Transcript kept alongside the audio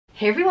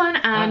Hey everyone,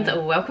 and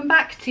welcome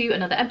back to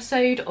another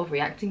episode of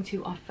reacting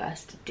to our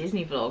first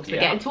Disney vlogs. We're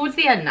getting towards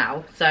the end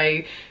now, so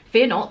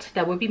fear not,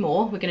 there will be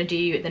more. We're going to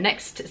do the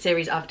next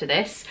series after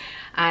this,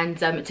 and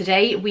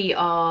today we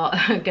are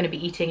going to be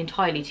eating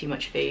entirely too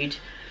much food.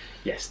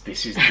 Yes,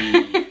 this is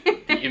the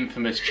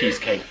infamous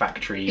Cheesecake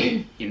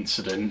Factory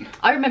incident.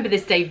 I remember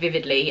this day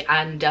vividly,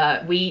 and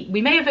we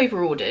may have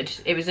over-ordered.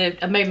 It was a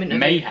moment of...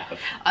 May have.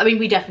 I mean,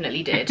 we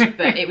definitely did,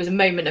 but it was a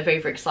moment of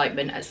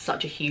over-excitement at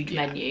such a huge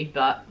menu,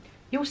 but...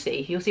 You'll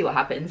see what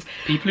happens.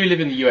 People who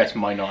live in the US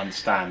might not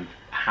understand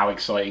how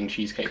exciting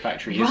Cheesecake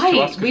Factory is to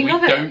us, because we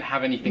don't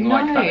have anything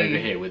like that over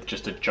here, with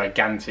just a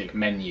gigantic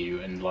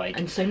menu and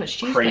so much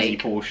cheesecake, crazy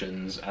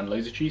portions and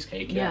loads of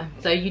cheesecake. Yeah,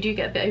 so you do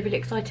get a bit overly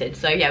excited.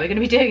 So yeah, we're going to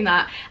be doing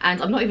that,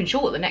 and I'm not even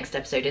sure what the next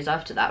episode is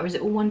after that, or is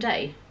it all one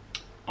day?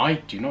 I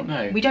do not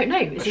know. We don't know.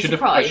 It's a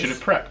surprise. I should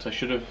have prepped. I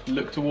should have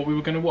looked at what we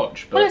were going to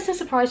watch. But... Well, it's a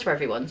surprise for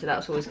everyone, so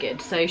that's always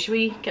good. So should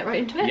we get right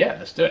into it? Yeah,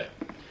 let's do it.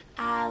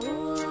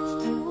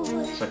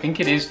 So I think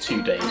it is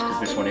 2 days,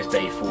 because this one is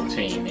day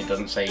 14. It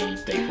doesn't say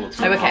day 14.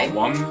 Oh, okay.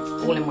 Part 1.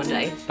 All in one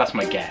day. That's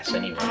my guess,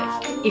 anyway.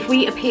 If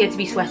we appear to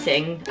be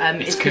sweating,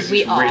 it's because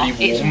we are. Really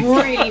warm. It's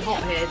really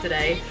hot here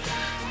today.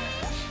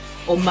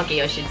 Or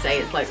muggy, I should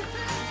say. It's like...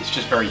 It's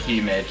just very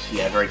humid.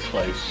 Yeah, very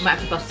close. Might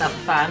have to bust out the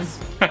fan.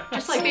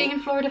 Just like being in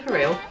Florida for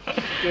real.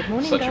 Good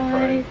morning, guys. Such a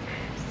pro.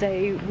 So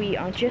we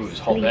are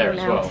just leaving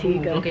now to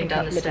go and pick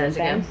up the stairs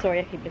again. Sorry,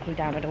 I keep looking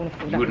down. I don't want to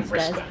fall down the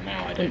stairs. You wouldn't risk that now,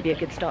 I don't. Wouldn't be a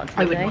good start to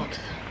the day. I would not.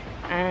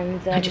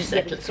 And I just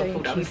said let's all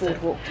fall down the stairs.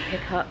 Boardwalk to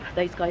pick up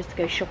those guys to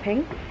go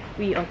shopping.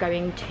 We are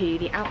going to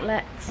the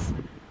outlets.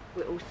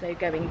 We're also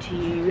going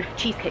to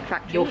Cheesecake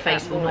Factory. Your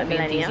face will not be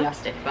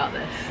enthusiastic about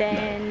this.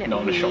 Then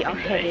we are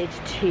headed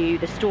to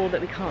the store that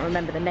we can't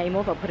remember the name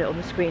of. I'll put it on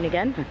the screen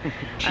again.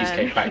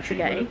 Cheesecake Factory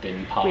would have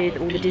been part with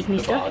all the Disney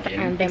stuff,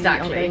 and then we are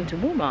going to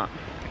Walmart.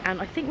 And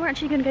I think we're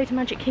actually going to go to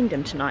Magic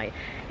Kingdom tonight.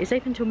 It's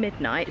open till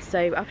midnight,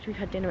 so after we've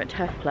had dinner at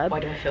Turf Club, we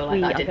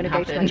are going to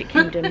go to Magic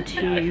Kingdom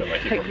to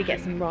hopefully get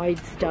some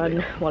rides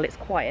done while it's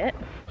quiet.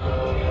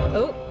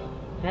 Oh,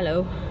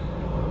 hello.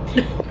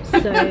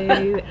 So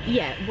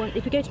yeah,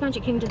 if we go to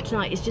Magic Kingdom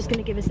tonight, it's just going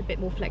to give us a bit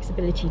more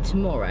flexibility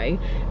tomorrow.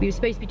 We were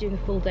supposed to be doing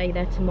a full day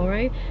there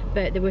tomorrow,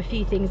 but there were a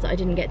few things that I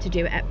didn't get to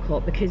do at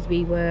Epcot because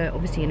we were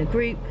obviously in a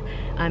group.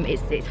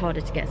 It's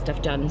harder to get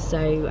stuff done,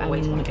 so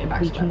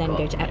we can then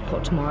go to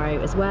Epcot tomorrow,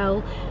 as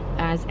well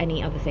as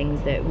any other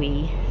things that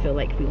we feel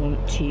like we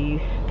want to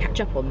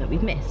catch up on that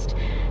we've missed.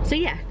 So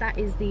yeah, that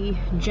is the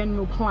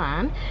general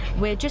plan.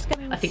 We're just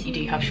going to you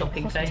do have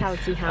shopping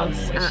Hospitality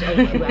House at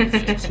Old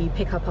West to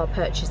pick up our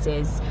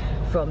purchases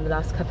from the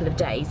last couple of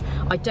days.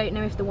 I don't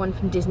know if the one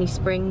from Disney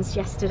Springs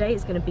yesterday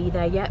is going to be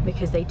there yet,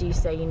 because they do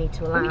say you need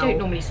to allow, we don't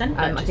normally send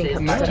purchases, I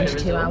think up to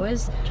 72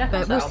 hours,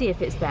 but we'll see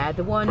if it's there.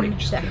 The one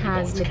that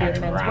has Libby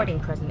and Men's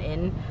wedding present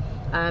in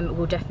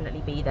will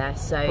definitely be there,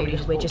 so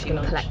we're just going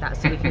to collect that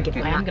so we can give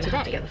them that today.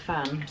 Have to get the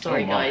fan.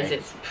 Sorry guys,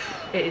 it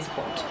is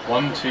hot.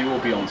 1, 2 or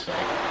Beyonce?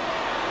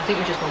 I think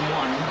we're just on 1.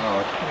 Oh,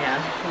 okay. Yeah,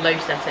 low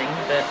setting,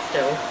 but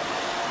still.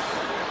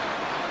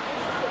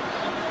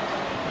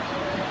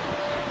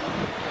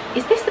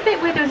 Is this the bit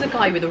where there's a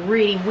guy with a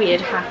really weird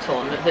hat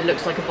on that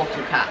looks like a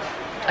bottle cap?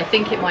 I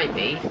think it might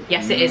be.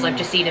 Yes, it is. I've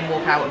just seen him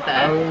walk out of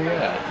there. Oh,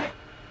 yeah.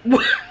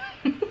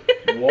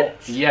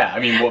 What? Yeah, I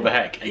mean, what the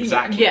heck?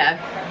 Exactly. Yeah,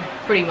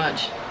 pretty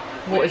much.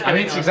 What is going on? I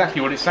mean, it's exactly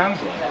what it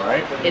sounds like,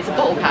 right? It's a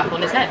bottle cap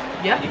on his head.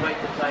 Yeah.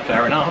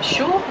 Fair enough.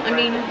 Sure. I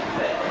mean,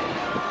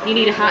 you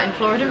need a hat in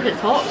Florida if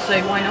it's hot, so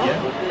why not?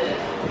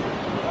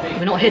 Yeah.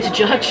 We're not here to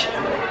judge.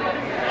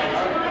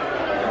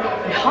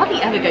 We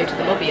hardly ever go to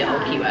the lobby at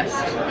Old Key West.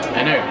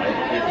 I know.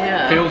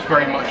 It feels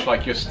very much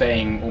like you're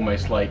staying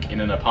almost like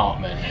in an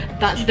apartment.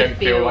 You don't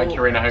feel like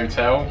you're in a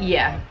hotel.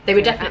 Yeah, they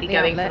were definitely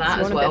going for that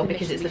as well,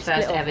 because it's the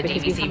first ever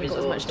DVC resort.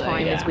 As much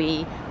time as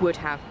we would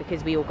have,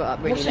 because we all got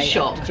up really late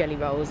after Jelly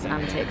Rolls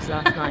antics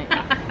last night.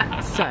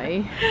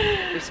 So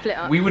we split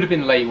up. We would have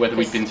been late whether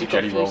we'd been to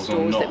Jelly Rolls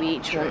or not. That we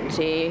each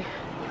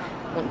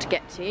want to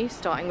get to,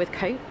 starting with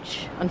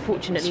Coach.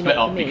 Unfortunately, split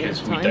up because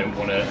we don't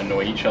want to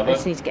annoy each other. I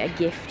just need to get a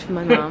gift for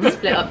my mum.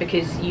 Split up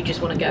because you just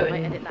want to go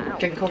and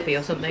drink coffee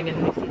or something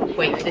and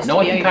wait for this to be over. No,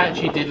 I think I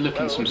actually did look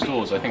in some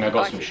stores. I think I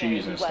got some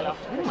shoes and stuff.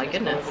 Oh my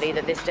goodness. Hopefully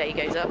that this day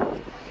goes up.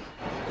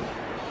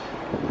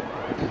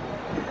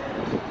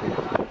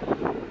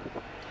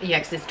 Yeah,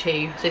 because there's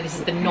 2. So this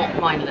is the not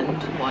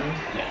Vineland one.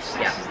 Yes,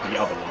 this is the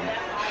other one.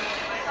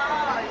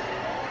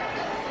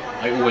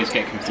 I always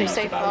get confused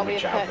about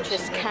which outlet. So far we have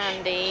purchased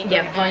candy.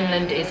 Yeah,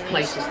 Vineland is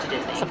closest to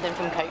Disney. Something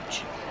from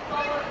Coach.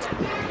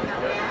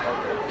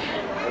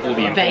 All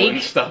the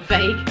important stuff.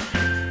 Vague.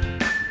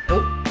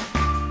 Oh.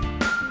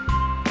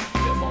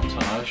 Bit of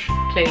montage.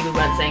 Clearly we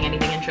weren't saying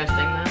anything interesting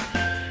there.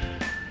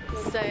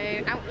 So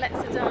outlets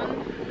are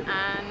done,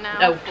 and now.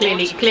 Oh,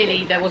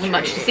 clearly there wasn't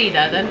much to see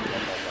there then.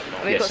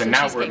 Yeah, so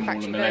now we're at Mall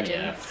of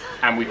Millennia,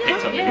 and we've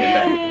picked up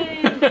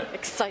the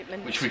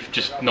excitement, which we've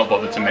just not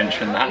bothered to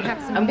mention that.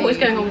 And what is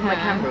going on with my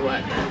camera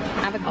work?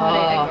 Avocado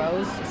egg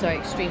rolls, sorry,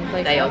 extreme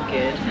flavor. They are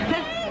good.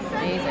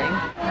 Amazing.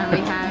 And we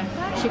have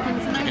chicken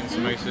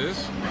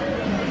samosas.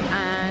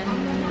 And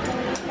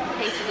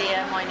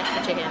minus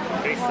the chicken.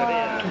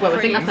 Well,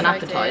 I think that's an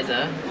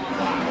appetizer.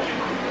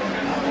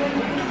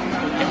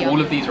 All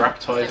of these are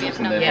appetizers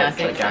and they're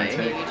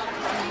gigantic.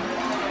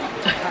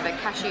 Have a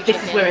cashew chicken.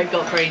 This is where it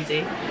got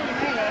crazy.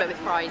 But with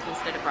fries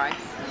instead of rice.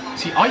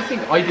 See, I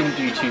think I didn't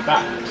do too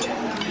bad.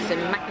 Some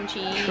mac and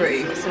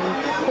cheese,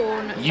 some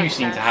corn. You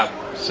seem to have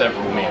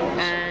several meals.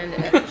 And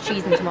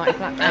cheese and tomato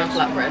flatbread. And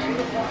flatbread.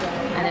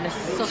 And then a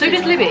sausage. So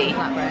does Libby.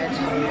 Flatbread.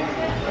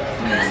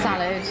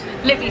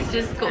 Salad. Libby's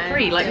just got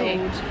 3 like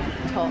me.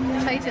 Top.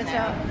 Potato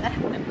top.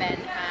 And Ben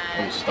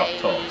has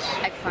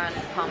eggplant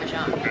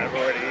parmesan.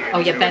 Oh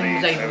yeah, Ben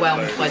was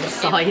overwhelmed by the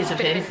size of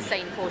his.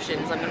 Insane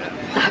portions. I mean,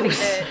 that was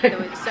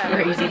so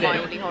crazy. Was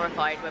mildly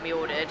horrified when we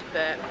ordered,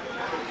 but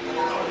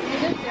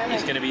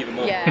it's going to be even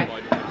more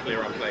horrified when we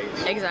clear our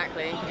plates.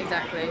 Exactly.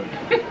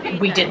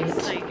 We didn't.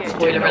 So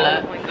spoiler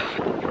alert. Oh my god,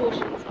 the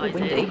portion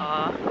sizes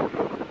are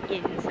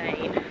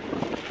insane.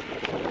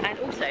 And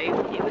also,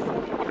 it was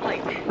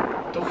like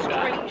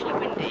strangely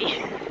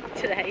windy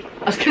today.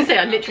 I was gonna say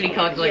I literally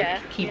can't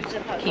keep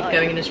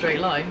going in a straight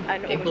line.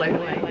 Getting blown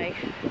away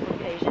on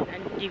occasion,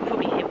 and you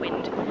probably hear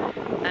wind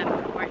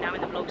right now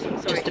in the vlog. So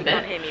I'm sorry if you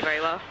can't hear me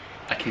very well.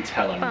 I can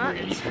tell I'm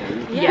really full.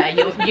 Yeah,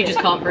 you just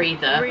can't breathe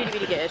there.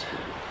 Really good.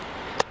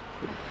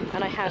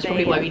 And I have that's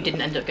probably why we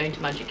didn't end up going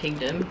to Magic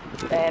Kingdom.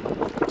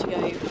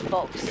 To-go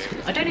box.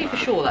 I don't know for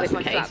sure that's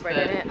the case, but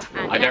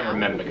I don't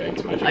remember going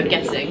to Magic Kingdom. I'm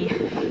guessing.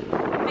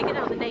 Figured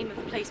out the name of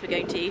the place we're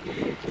going to.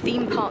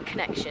 Theme Park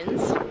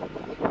Connections.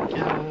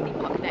 Theme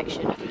Park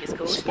Connection, I think it's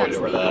called.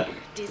 Spoiler alert.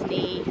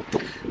 Disney.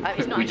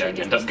 It's not actually a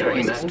Disney store,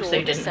 it's a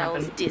store that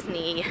sells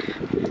Disney.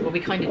 Well, we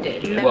kind of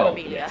did.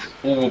 Memorabilia.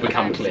 Well, all will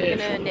become clear.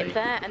 So we're going to nip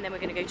there and then we're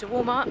going to go to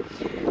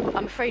Walmart.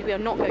 I'm afraid we are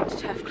not going to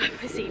Turf Club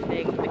this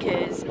evening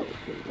because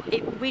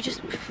we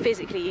just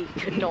physically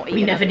could not eat.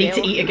 We never need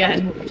to eat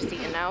again. We've just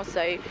eaten now,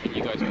 so.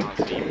 You guys can't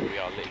see, but we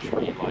are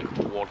literally like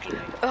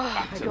waddling.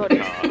 Oh my god,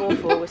 it's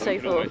awful. We're so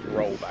full. Like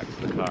roll back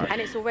to the car.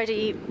 And it's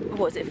already,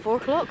 what is it, 4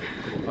 o'clock?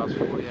 That's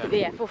 4, yeah.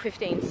 Yeah,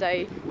 4:15.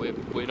 So.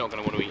 We're not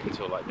going to want to eat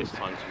until like this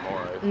time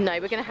tomorrow. No,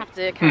 we're going to have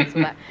to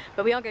cancel that.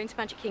 But we are going to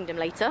Magic Kingdom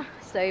later,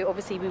 so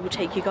obviously we will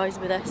take you guys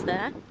with us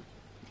there.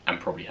 And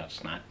probably have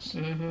snacks.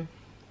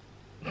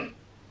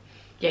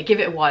 Yeah,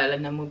 give it a while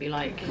and then we'll be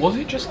like... Was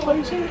it just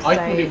closing? I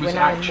thought it was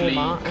actually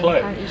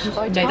closed.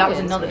 No, that was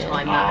another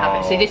time that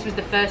happened. So this was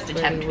the first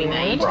attempt we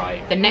made.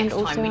 Right. The next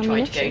time we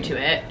tried to go to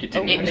it,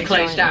 it was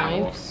closed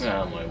down.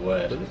 Oh my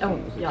word. Oh,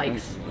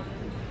 yikes.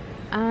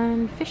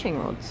 And fishing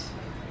rods.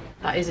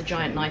 That is a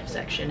giant knife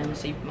section in the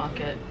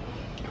supermarket.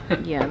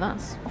 Yeah,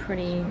 that's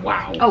pretty...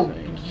 Wow. Oh,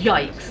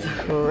 yikes.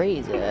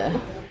 Crazy.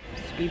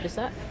 Scuba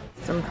set.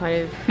 Some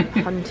kind of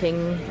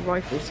hunting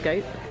rifle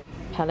scope.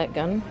 Pellet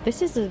gun.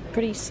 This is a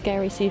pretty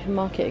scary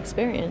supermarket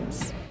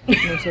experience. You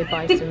can also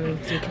buy some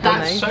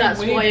That's so that's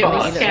weird, why it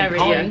was scary.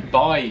 You can't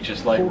buy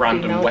just like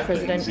random weapons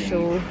in the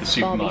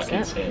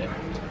supermarkets here.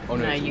 Oh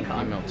no, you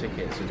can't. Female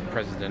tickets. It's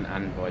President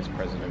and Vice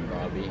President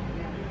Barbie.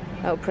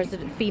 Oh,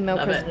 female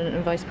president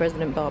and Vice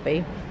President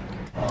Barbie.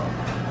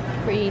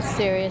 Pretty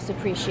serious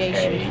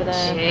appreciation for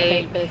their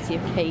capability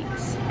of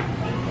cakes.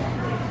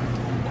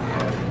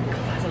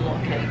 That's a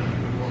lot of cake.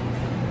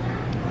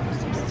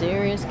 Some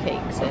serious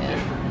cakes here.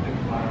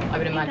 I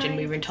would imagine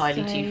we were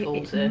entirely too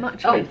full to... It's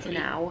much later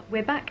now.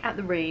 We're back at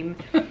the room.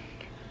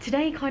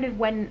 Today kind of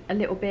went a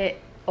little bit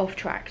off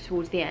track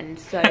towards the end,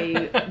 so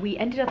we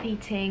ended up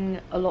eating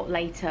a lot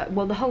later.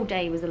 Well, the whole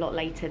day was a lot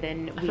later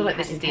than we had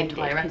intended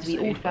because we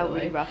all felt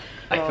really rough.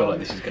 I feel like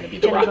this is going to be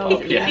the wrap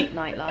up. Yeah. Late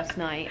night last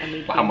night, and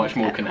we how much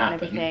more can happen?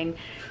 Everything.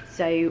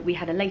 So we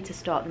had a later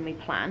start than we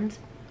planned.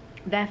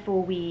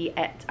 Therefore, we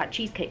ate at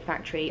Cheesecake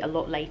Factory a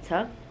lot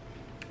later.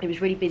 It was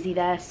really busy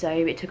there, so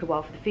it took a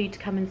while for the food to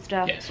come and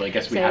stuff. Yeah, so I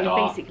guess we had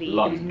our basically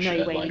lunch there was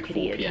no way like you could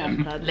eat at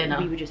Turf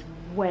Club. We were just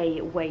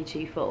way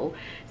too full.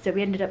 So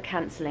we ended up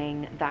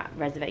cancelling that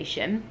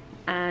reservation.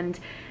 And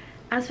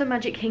as for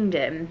Magic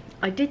Kingdom,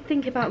 I did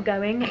think about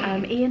going.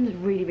 Ian's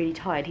really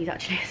tired. He's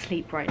actually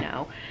asleep right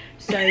now.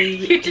 So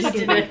you just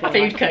did a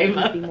food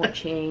coma. He's been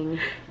watching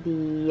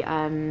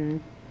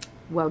the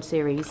World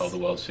Series. Oh, the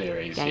World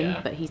Series game,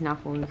 yeah. But he's now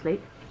fallen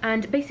asleep.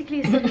 And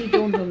basically it suddenly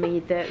dawned on me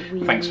that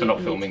we Thanks for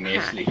not filming me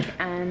asleep.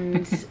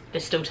 And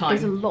there's still time.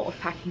 There's a lot of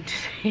packing to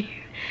do.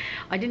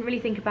 I didn't really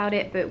think about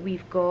it, but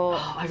we've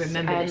got I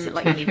remember this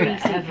like 3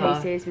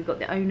 suitcases. We've got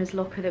the owner's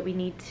locker that we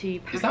need to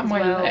pack. Is that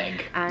my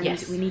leg?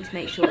 And we need to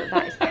make sure that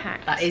that is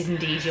packed. That is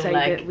indeed your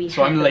leg.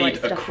 So I'm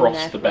laid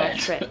across the bed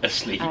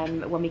asleep.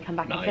 When we come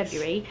back in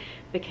February,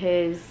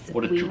 because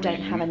we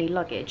don't have any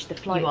luggage. The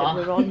flight that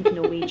we're on,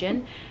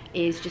 Norwegian,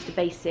 is just a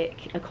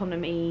basic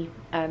economy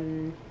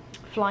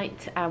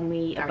flight, and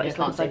but it's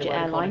not a budget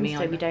airline,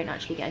 so we don't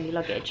actually get any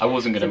luggage. I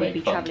wasn't going to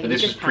make fun, but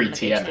this was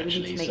pre-TM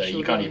actually, so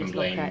you can't even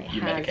blame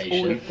your medication.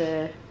 All of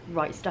the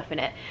right stuff in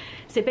it.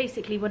 So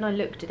basically, when I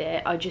looked at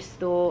it, I just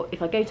thought,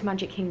 if I go to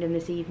Magic Kingdom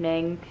this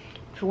evening,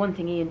 for one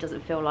thing, Ian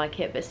doesn't feel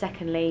like it, but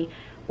secondly,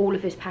 all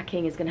of this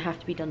packing is going to have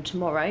to be done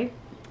tomorrow.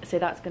 so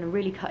that's going to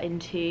really cut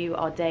into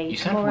our day you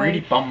tomorrow. You sound really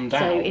bummed out.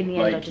 So in the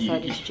end, I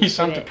decided to just you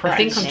sound depressed.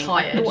 I think I'm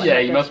tired. Yeah,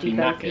 you must be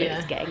knackered.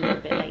 It's getting a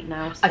little bit late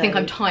now. So I think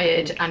I'm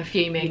tired and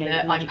fuming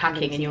that I'm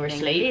packing and you're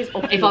asleep.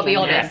 If I'll be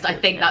honest, I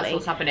think that's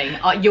what's happening.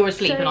 You're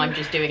asleep and I'm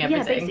just doing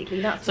everything. Yeah,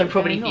 basically that's so I'm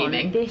probably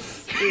fuming.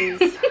 This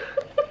is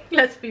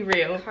let's be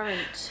real.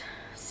 Current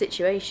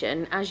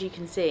situation. As you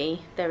can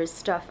see, there is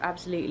stuff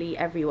absolutely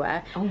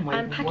everywhere. Oh my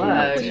and packing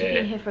word. up, we've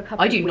been here for a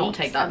couple I do of not weeks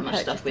take that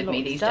much stuff with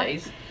me these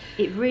days.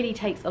 It really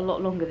takes a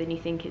lot longer than you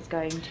think it's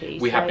going to.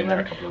 We have been there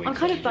a couple of weeks. I'm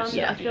kind of bummed.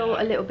 I feel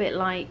a little bit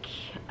like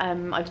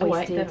I've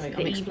wasted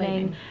the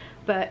evening.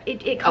 But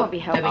it can't be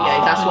helped. There we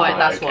go.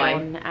 That's why.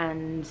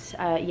 And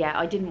yeah,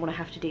 I didn't want to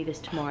have to do this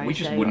tomorrow. We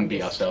just wouldn't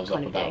beat ourselves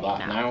up about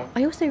that now.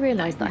 I also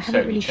realised that I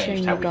haven't really shown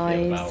you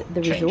guys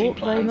the resort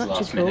very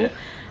much at all.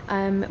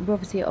 We're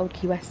obviously at Old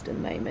Key West at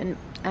the moment,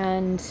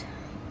 and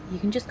you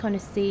can just kind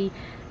of see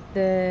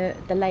the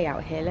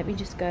layout here. Let me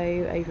just go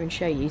over and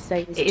show you. So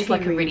it is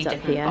like a really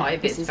different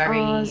vibe. It's very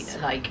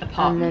like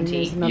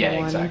apartmenty.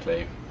 Yeah,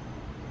 exactly.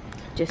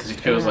 Because it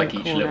feels like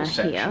each little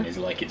section is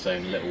like its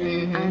own little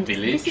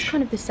village. This is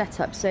kind of the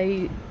setup.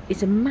 So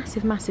it's a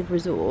massive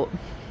resort,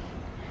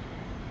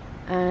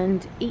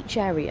 and each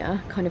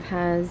area kind of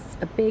has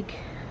a big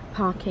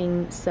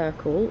parking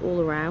circle all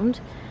around,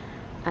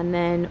 and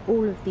then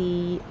all of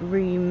the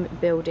room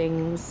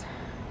buildings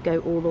go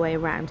all the way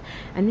around,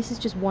 and this is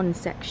just one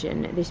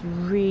section. This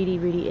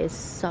really is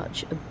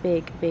such a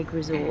big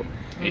resort.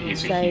 It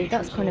is so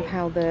that's kind of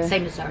how the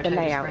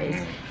layout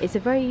is. It's a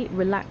very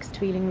relaxed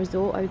feeling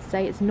resort, I would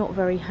say. It's not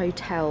very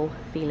hotel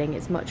feeling,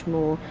 it's much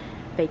more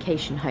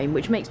vacation home,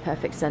 which makes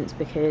perfect sense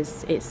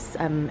because it's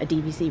a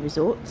DVC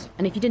resort.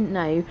 And if you didn't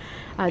know,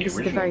 this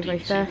is the very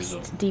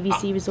first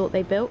DVC resort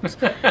they built,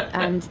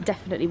 and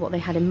definitely what they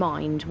had in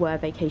mind were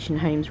vacation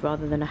homes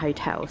rather than a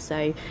hotel.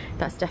 So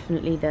that's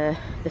definitely the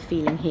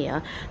feeling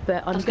here.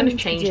 But I'm going to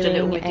change a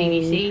little with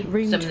DVC,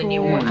 room some of the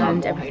new tour ones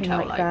and everything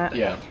like that.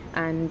 Yeah.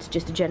 And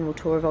just a general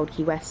tour of Old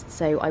Key West,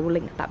 so I will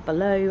link that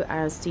below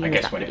as soon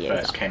as that video is up. I guess when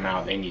it first came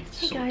out, they needed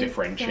to sort of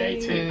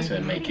differentiate it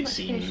to make it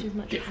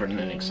seem different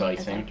and exciting.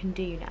 As I can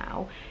do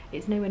now.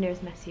 It's nowhere near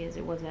as messy as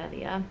it was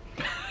earlier.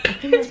 I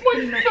think that's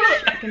pretty much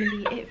going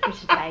to be it for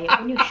today.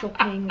 When you're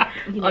shopping,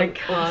 you know, I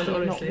can't,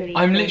 honestly. Not really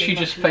I'm literally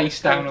just face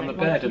down on the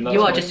bed, and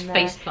you are just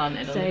face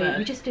planted on the bed. So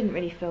we just didn't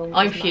really film.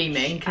 I'm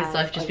fuming because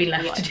I've just been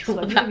left to do all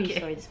the packing. I'm really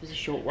sorry this was a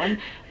short one,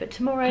 but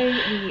tomorrow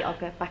we are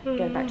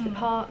going back to the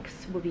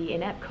parks. We'll be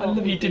in Epcot. I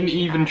love you didn't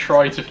even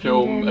try to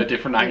film a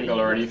different angle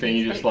or anything.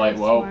 You're just like,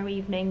 well, tomorrow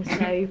evening.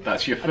 So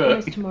that's your I foot.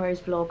 promise tomorrow's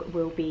vlog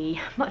will be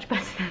much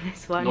better than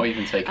this one. Not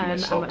even taking the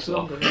socks off. Much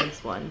longer than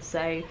this one.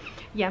 So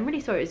yeah, I'm really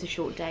sorry it was a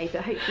short day,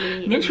 but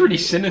hopefully it looks really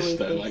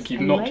sinister, like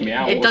you've knocked me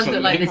out. It does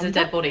look like there's a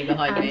dead body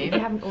behind me. If you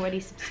haven't already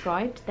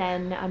subscribed,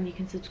 then you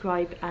can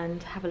subscribe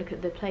and have a look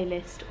at the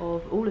playlist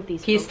of all of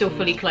these. He is still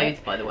fully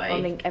clothed, by the way. I'll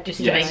link just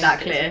to make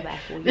that clear. There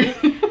for you.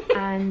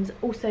 And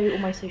also all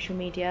my social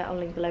media I'll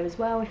link below as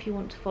well if you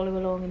want to follow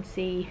along and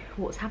see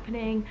what's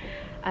happening.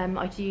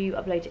 I do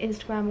upload to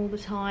Instagram all the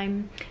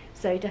time,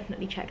 so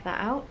definitely check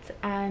that out.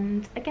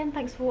 And again,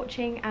 thanks for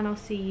watching, and I'll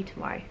see you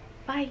tomorrow.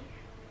 Bye.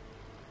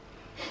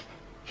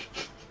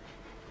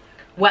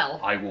 Well,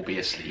 I will be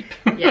asleep.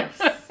 Yes.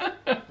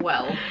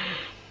 Well.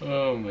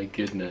 Oh my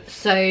goodness.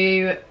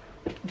 So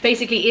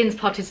basically Ian's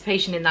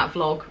participation in that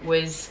vlog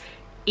was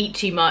eat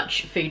too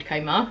much, food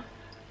coma.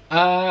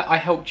 I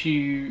helped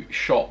you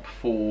shop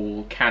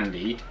for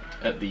candy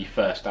at the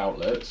first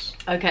outlets.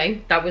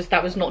 Okay, that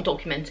was not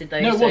documented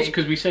though. No, it was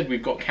because we said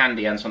we've got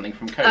candy and something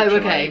from Coach. Oh,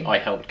 okay. And I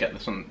helped get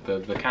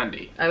the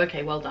candy. Oh,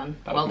 okay, well done.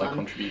 That was my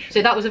contribution.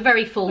 So that was a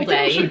very full day.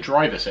 They also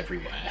drive us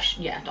everywhere.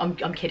 Yeah,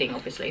 I'm kidding,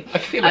 obviously. I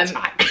feel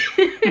attacked.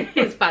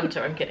 It's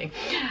banter, I'm kidding.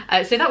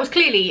 So that was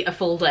clearly a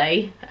full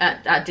day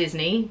at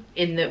Disney,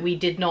 in that we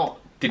didn't go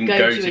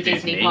to a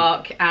Disney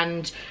park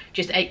and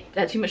just ate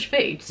too much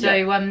food.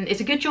 So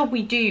it's a good job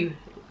we do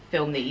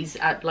film these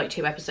at like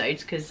 2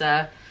 episodes, because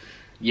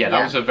yeah,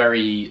 that was a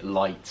very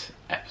light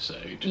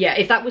episode. Yeah,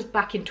 if that was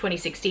back in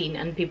 2016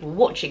 and people were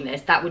watching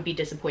this, that would be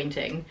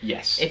disappointing.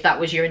 Yes. If that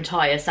was your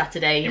entire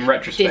Saturday in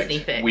retrospect, Disney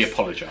fix. We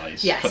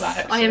apologise for that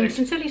episode. I am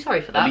sincerely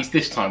sorry for that. At least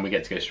this time we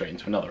get to go straight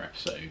into another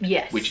episode.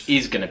 Yes. Which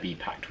is going to be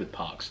packed with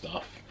park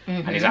stuff.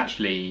 And is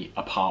actually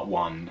a part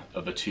 1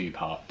 of a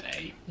 2-part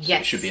day. So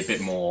yes. It should be a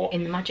bit more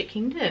in the Magic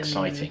Kingdom.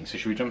 Exciting. So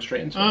should we jump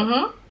straight into it?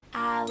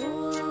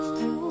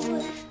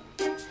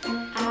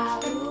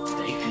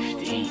 Day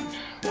 15.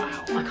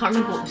 Wow. I can't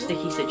remember what the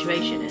sticky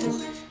situation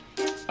is.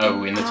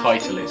 Oh, in the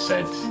title it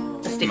said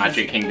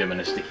Magic Kingdom and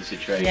a sticky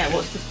situation. Yeah,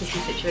 what's the sticky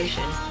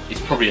situation?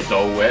 It's probably a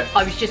Dole Whip.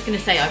 I was just going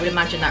to say, I would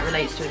imagine that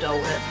relates to a Dole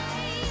Whip.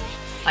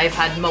 I have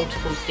had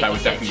multiple sticky That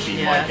would definitely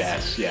be my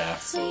guess, yeah.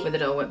 With a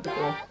Dole Whip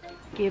before.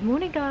 Good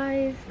morning,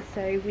 guys.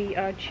 So we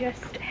are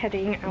just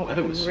heading out of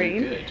the room.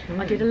 So good.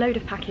 I did a load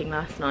of packing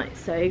last night,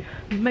 so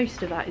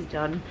most of that is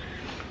done.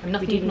 I'm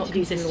not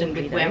consistent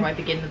with where I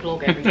begin the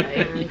vlog every day.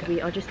 And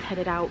we are just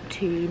headed out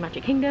to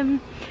Magic Kingdom,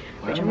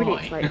 which I'm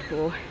really excited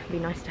for. It'll be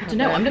nice to have. I don't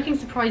know, I'm looking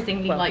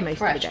surprisingly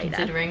fresh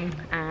considering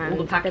all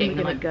the packing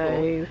the night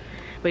before.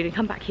 We're gonna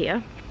come back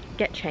here,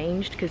 get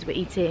changed because we're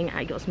eating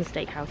at Yachtsman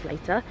Steakhouse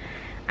later,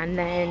 and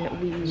then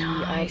we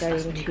are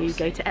going to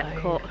go to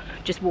Epcot,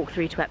 just walk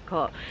through to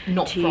Epcot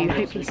to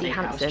hopefully see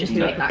Hanson,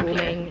 who are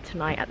performing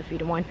tonight at the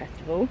Food and Wine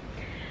Festival.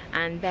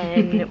 And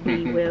then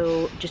we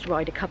will just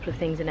ride a couple of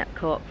things in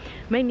Epcot,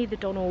 mainly the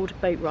Donald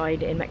boat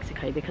ride in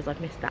Mexico because I've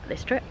missed that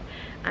this trip.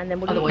 And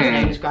then we'll otherwise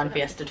known as Grand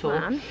Fiesta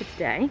Tour for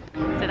today. So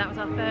that was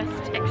our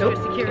first extra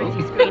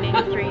security screening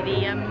through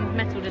the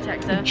metal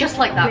detector. Just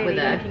like that, really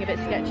with it. Looking a bit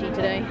sketchy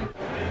today.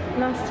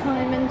 Last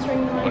time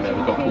entering the Oh no,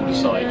 we got pulled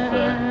aside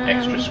for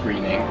extra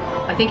screening.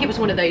 I think it was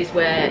one of those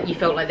where you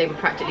felt like they were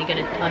practically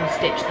going to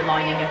unstitch the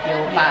lining of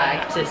your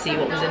bag to see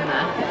what was in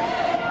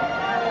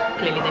there.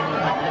 Clearly they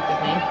wouldn't like the look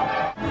of me.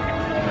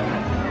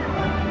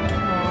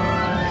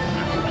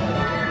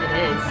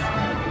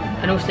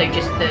 And also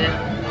just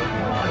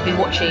I've been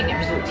watching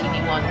Resort TV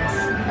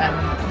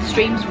 1's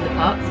streams from the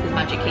parks with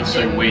Magic Kingdom. It's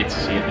so weird to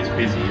see it this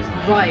busy, isn't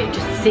it? Right,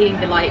 just seeing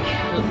the like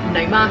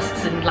no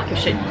masks and lack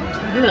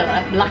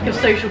of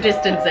social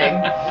distancing.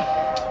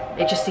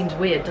 It just seems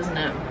weird, doesn't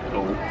it?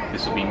 Oh,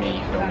 this will be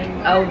me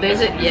filming. Oh,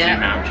 there's it, yeah.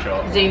 Zoom out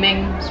shot.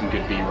 Zooming. Some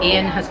good B-roll.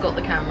 Ian has got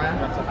the camera.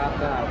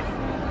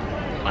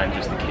 I'm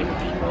just the king of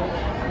B-roll.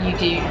 You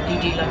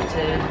do love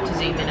to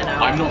zoom in and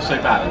out. I'm not so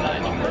bad at that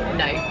anymore.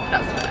 No,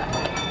 that's fair.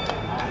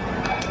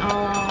 Oh,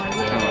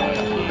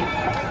 yay.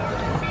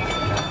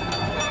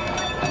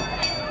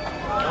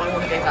 I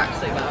want to go back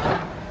so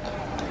bad.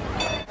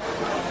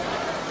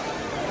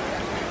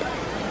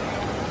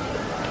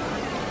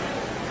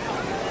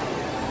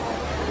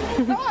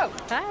 Oh,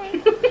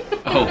 hi.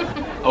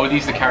 Oh, are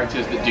these the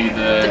characters that do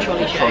the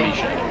trolley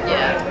show?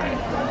 Yeah.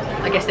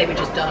 Right. I guess they were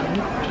just done.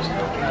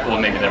 Or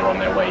maybe they were on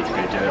their way to go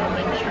do it on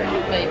Main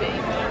Street. Maybe.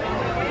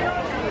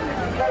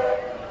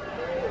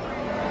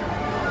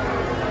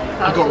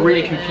 I got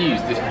really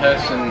confused. This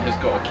person has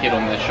got a kid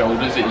on their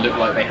shoulders. It looked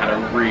like they had a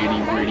really,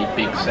 really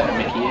big set of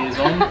Mickey ears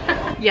on.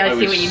 Yeah, I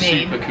see what you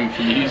mean. Super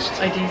confused.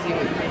 I do see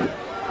what you mean.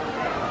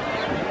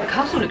 The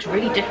castle looks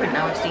really different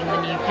now. I've seen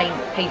the new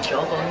paint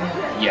job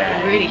on. Yeah,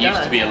 it really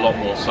used to be a lot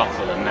more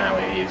subtle, and now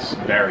it is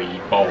very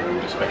bold,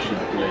 especially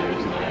the blue,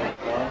 isn't it?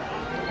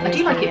 I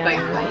do like it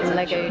both ways.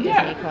 Lego Disney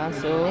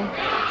Castle.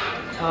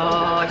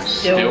 Oh, I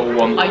still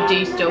want I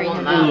do still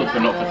want that. But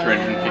not for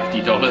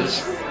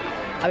 $350.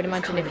 I would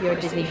imagine if you're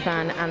a Disney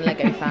fan and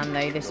Lego fan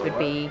though, this would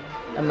be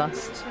a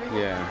must.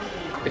 Yeah.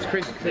 It's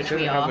crazy because it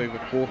doesn't have over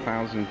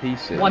 4,000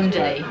 pieces. One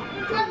day.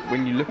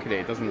 When you look at it,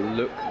 it doesn't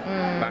look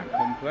that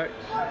complex.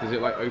 Does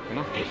it like open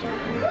up or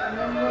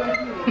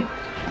something?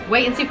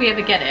 Wait and see if we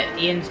ever get it.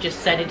 Ian's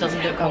just said it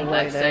doesn't look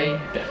complex, so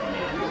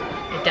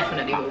it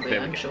definitely will be,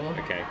 I'm sure.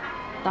 Okay.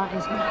 That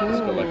is cool. It's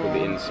got like all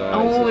the insides.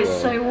 Oh, it's well.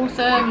 so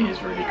awesome. It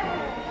is really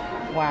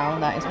cool. Wow,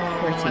 that is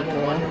pretty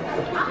cool.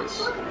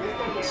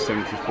 It's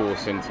 74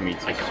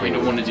 centimetres. I kind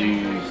of want to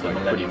do the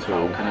Millennium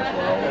Falcon as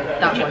well,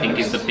 That which I think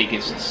is the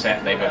biggest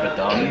set they've ever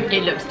done.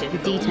 It looks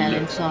difficult. The detail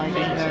inside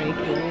is very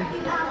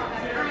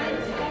cool.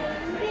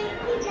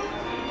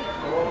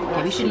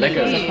 Yeah, we should leave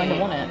because I kind of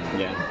want it.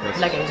 Yeah.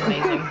 Lego's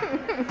amazing.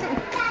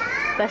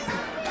 Let's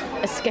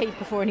escape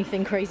before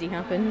anything crazy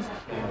happens.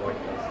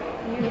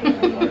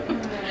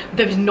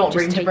 There's not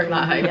room to bring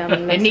that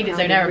home. It needs its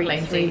own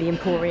aeroplane through the seat.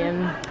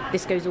 Emporium.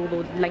 This goes all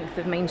the length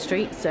of Main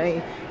Street, so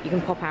you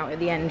can pop out at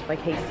the end by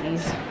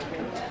Casey's.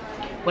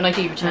 When I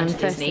do return to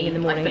first thing Disney, in the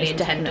morning, I fully it's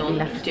intend on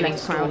definitely doing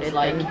less stores crowded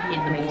like than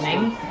in the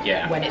morning,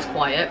 Yeah. when it's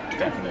quiet,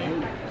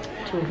 Definitely.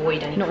 to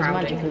avoid any Not as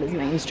crowding. magical as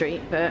Main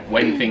Street, but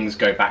When things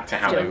go back to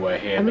how they were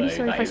here, I'm really though,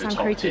 sorry if that I is a sound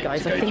top croaky, tip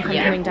guys. to I go think through I'm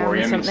the coming down with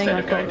Emporium something. instead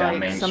I've of got going down like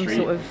Main some Street.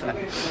 sort of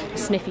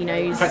sniffy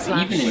nose But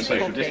slash even in social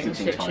coughing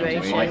distancing times, it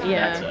situation. might be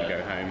Yeah. better to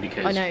go home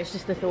because I know, it's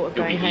just the thought of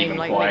it'll be going home even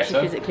like makes you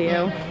quieter. physically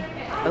ill.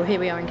 Oh, here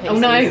we are in Casey's. Oh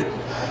no!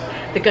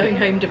 The going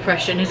home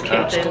depression is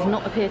kicked It does in.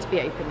 not appear to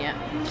be open yet.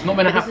 it's not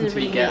going to But happen this is a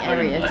until really you neat get home.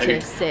 area though.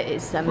 to sit.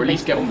 It's Or at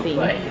least get on the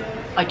baseball plane.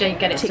 themed. I don't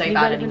get it so particularly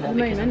bad relevant anymore at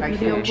the because I'm very moment with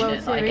the old fortunate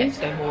World that I get to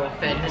Series. go more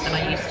often than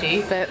I used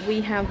to. But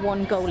we have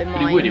one goal in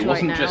But mind it would. It right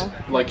wasn't now, just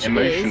like which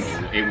emotional.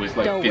 is It was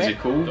like Dole Whip.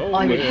 physical.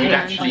 I You'd would.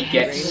 actually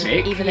get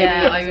sick. Even though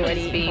Yeah, it's I would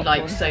already just be popcorn.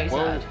 like so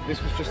Well, sad.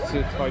 this was just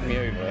to tide me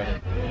over.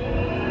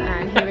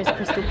 And here is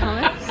Crystal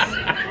Palace.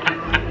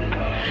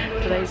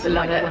 For those that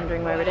might be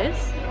wondering where it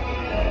is.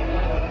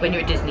 When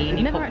you're at Disney, you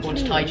need Never popcorn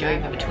to actually tide you knew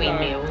over that. between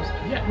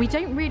meals. We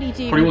don't really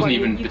do. Probably wasn't well,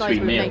 even you guys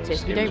between would have meals.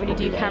 noticed, we It don't was really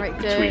do probably like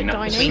character between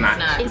dining.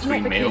 snacks It's not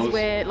between because meals.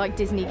 we're like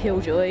Disney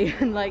Killjoy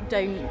and like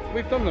don't.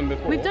 We've done them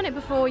before. We've done it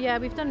before, yeah.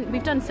 We've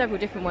done several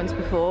different ones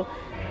before.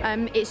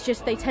 It's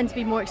just they tend to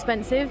be more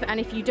expensive, and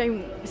if you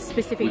don't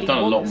specifically We've done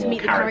a lot want to more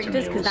meet the character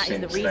characters, because meals that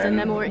is the since reason then.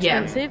 they're more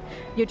Yeah. expensive,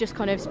 you're just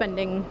kind of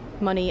spending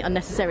money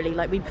unnecessarily.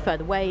 Like we prefer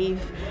the Wave,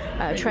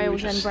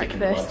 Trails we and just stick in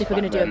the breakfast ones if we're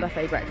going to back do a then.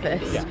 buffet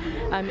breakfast.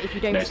 If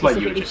you don't No, it's like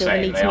you were specifically just feel the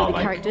saying, need they to are, meet the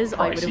like, characters,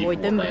 I would pricey avoid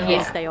for them what they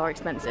because are. they are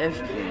expensive.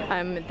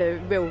 The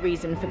real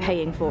reason for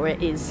paying for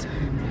it is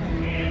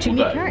to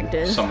meet Although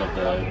characters. some of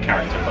the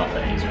character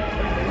buffets,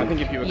 I think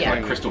if you were Yeah,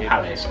 playing with Crystal kids,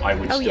 Palace, I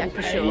would Oh, still yeah,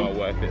 for pay, sure. well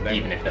worth it then.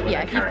 even if there were Yeah,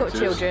 no if you've got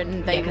characters.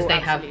 children, they Because will they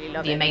have absolutely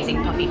love the it.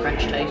 amazing puffy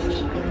French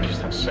toast. You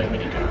just have so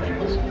many good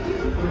things.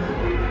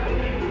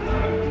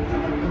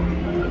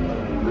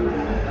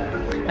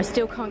 I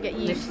still can't get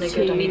used to.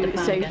 So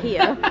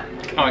here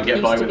can't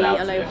get by used to be without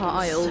Aloha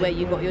Isle where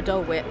you got your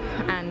Dole Whip,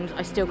 and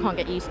I still can't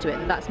get used to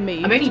it. That's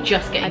moved. I'm only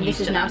just getting used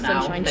to that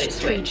now. And this is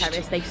now Sunshine Tree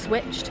Terrace. They've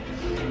switched.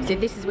 So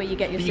this is where you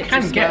get your you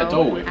citrus can get a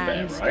Dole Whip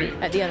and there, right?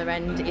 at the other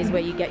end is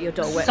where you get your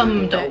Dole Whip.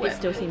 Some Dole Whip. It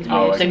still seems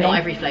weird. So not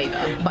every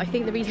flavour. But I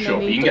think the reason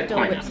they moved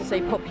Dole Whips are so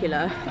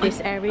popular, this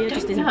area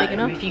just isn't big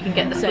enough. If you can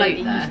get the so float it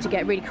used to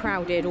get really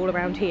crowded all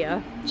around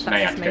here. So now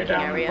you have to go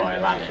down area. by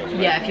a ladder.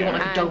 Yeah, if you want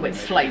like a Dole Whip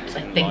float,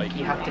 I think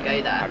you have to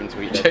go there. Having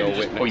to eat their Dole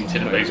Whip just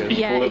pointed at those people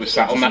yeah, that were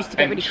sat on that used to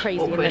get really bench.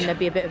 crazy, and then there'd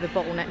be a bit of a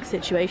bottleneck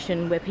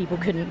situation where people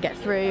couldn't get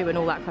through and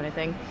all that kind of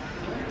thing.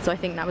 So I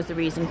think that was the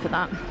reason for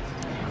that.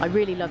 I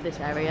really love this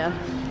area.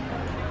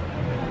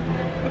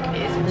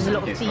 There's a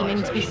lot of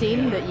theming to be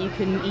seen that you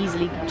can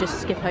easily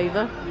just skip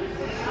over.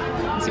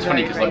 It's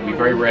funny because like we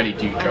very rarely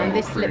do jungle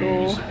this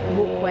little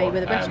walkway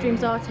where the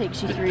restrooms are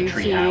takes you through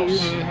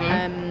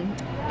to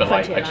but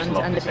like, I just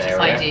love this area.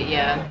 I do,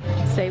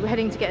 yeah. So we're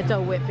heading to get a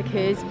Dole Whip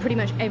because pretty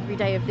much every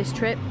day of this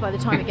trip, by the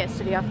time it gets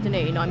to the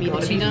afternoon, I'm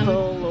either too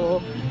full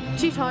or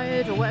too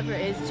tired or whatever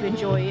it is to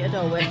enjoy a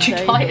Dole Whip. Too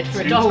tired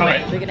for a Dole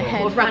Whip? We're going to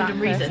head for random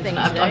reasons.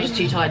 I'm just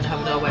too tired to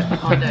have a Dole Whip. I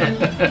can't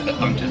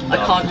do it. I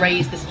can't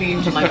raise the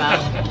spoon to my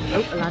mouth.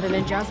 Oh, Aladdin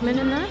and Jasmine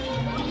in there.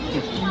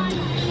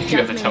 If you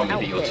ever tell me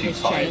that you're too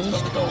tired to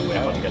have a Dole Whip,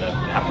 I'm going to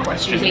have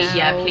questions.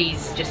 Yeah,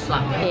 please just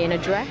slap me. In a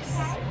dress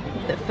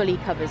that fully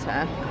covers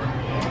her.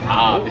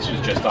 Ah, this was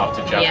just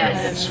after Jasmine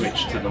had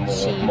switched to the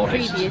more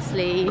modest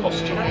previously,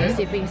 costume. Let's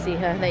see if we can see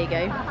her. There you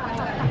go.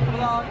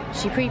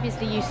 She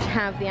previously used to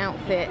have the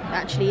outfit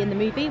actually in the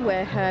movie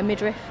where her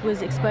midriff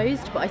was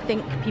exposed, but I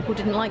think people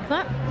didn't like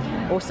that,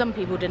 or some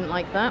people didn't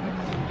like that.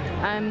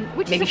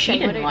 Which Maybe is a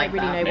shame. I don't like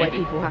really know why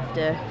people have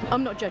to.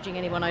 I'm not judging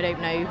anyone. I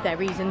don't know their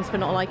reasons for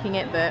not liking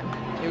it, but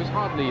it was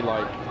hardly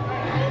like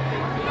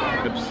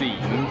obscene.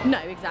 No,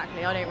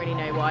 exactly. I don't really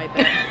know why,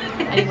 but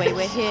anyway,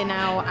 we're here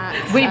now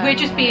at. We're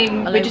just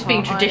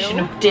being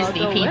traditional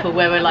Disney people,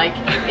 where we're like,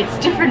 it's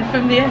different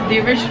from the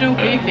original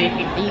movie.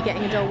 Are you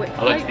getting a Dole Whip?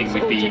 I like to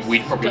think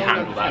we'd probably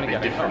handle that a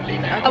bit differently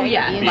now. Okay. Oh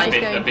yeah, like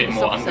a bit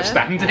more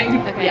understanding.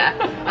 Okay.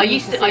 Yeah, I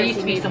used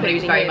to be somebody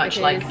who's very much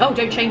like, oh,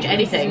 don't change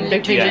anything,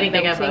 don't change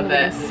anything ever.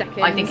 But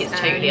I think it's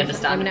totally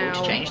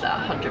understandable to change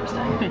that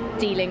 100%.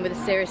 Dealing with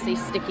a seriously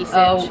sticky sitch.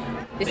 Oh.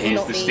 This is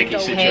not the sticky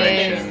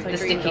situation. situation. The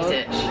sticky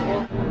sitch.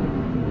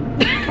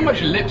 How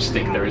much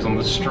lipstick there is on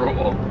the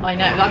straw. I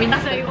know, I mean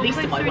that's the least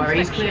of my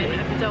worries, clearly.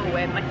 Of the Dole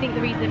Whip, I think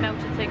the reason it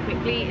melted so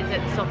quickly is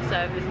that the soft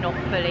serve was not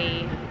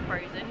fully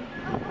frozen.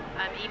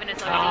 Even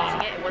as I was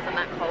eating it, it wasn't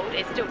that cold.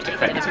 It still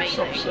tasted amazing.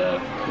 Soft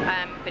serve.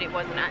 But it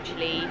wasn't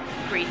actually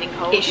freezing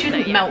cold. It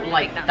shouldn't melt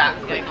like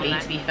that quickly,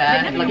 to be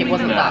fair. Like it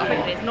wasn't that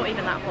hot. It's not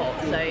even that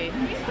hot, so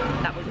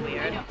that was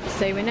weird.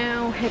 So we're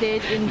now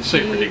headed into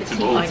the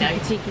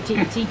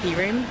tiki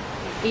room.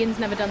 Ian's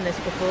never done this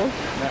before.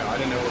 No, I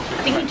don't know what to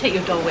I think you can take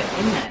your Dole Whip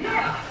in there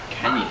now.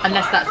 Can you?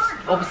 Unless that's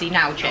obviously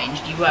now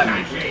changed. You weren't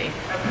able to.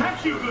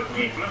 Perhaps you good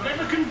people have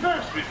never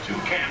conversed with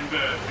toucan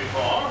birds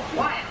before.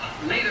 Why,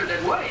 neither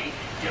did we.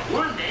 Till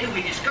one day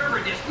we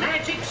discovered this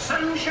magic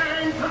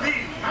sunshine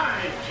pavilion.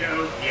 By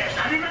Jove, yes,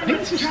 I remember. I think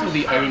this is still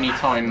the only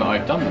time that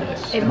I've done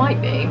this. It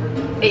might be.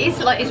 It is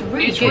like it's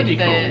really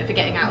good for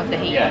getting out of the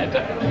heat. Yeah,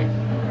 definitely.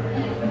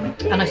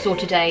 And I saw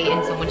today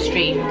in someone's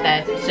stream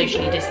they're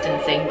socially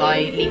distancing by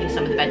leaving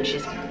some of the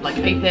benches like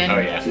open. Oh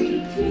yeah.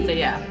 So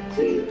yeah,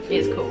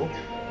 it's cool.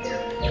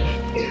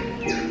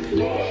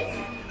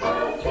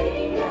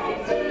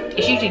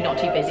 It's usually not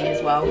too busy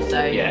as well,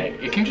 so yeah,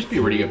 it can just be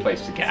a really good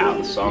place to get out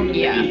of the sun.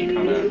 And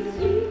kind of.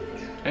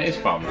 It is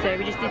fun. So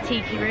we just did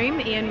tiki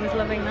room. Ian was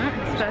loving that.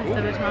 His first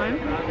ever time.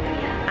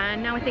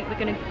 And now I think we're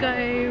going to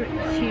go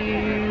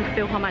to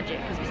Philhar Magic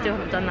because we still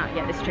haven't done that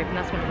yet this trip, and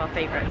that's one of our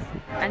favourites.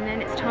 And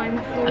then it's time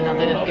for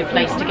another good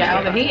place to get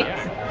out of the heat.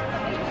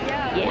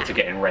 Yeah. Or to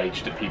get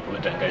enraged at people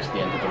that don't go to the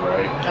end of the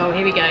road. Oh,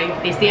 here we go.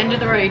 It's the end of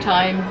the road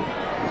time.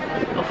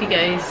 Off he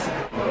goes.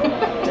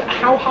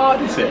 How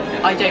hard is it?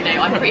 I don't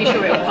know. I'm pretty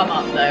sure it'll come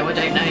up though. I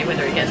don't know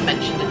whether it gets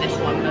mentioned in this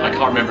one. But... I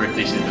can't remember if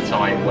this is the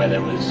time where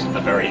there was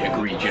a very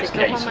egregious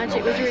case of not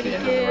going to the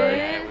end of the road.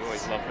 Yeah, we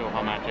always love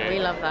Philhar Magic. We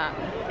love that.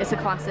 It's a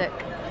classic.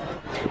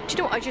 Do you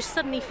know what? I just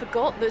suddenly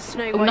forgot that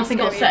Snow White nothing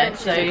got said,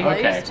 so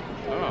closed.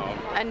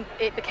 Oh. And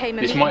it became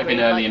a this might have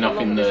been early enough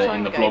in the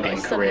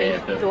vlogging career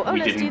that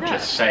we didn't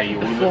just say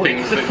all the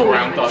things that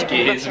ground our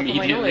gears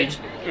immediately.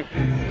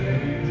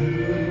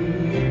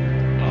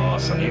 Oh,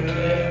 sunny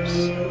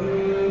eclipse.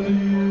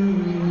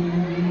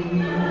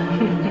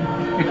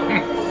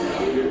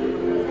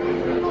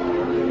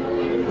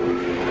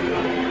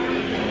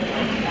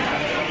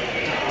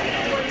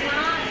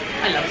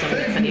 I love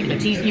Sunny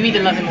Eclipse. You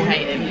either love him or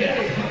hate him. Yeah.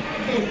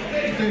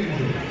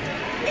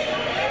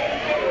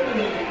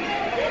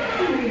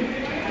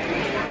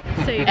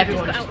 So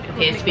everyone just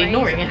appears to be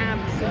ignoring it.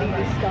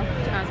 Absolutely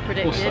stuffed as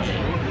predicted.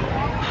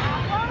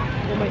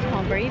 Almost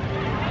can't breathe.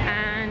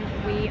 And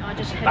we are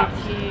just headed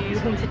to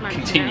Haunted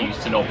Mansion. Continues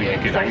to not be a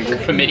good angle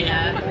for me.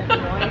 Yeah,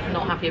 I'm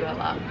not happy about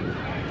that.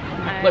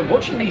 Like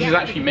watching these is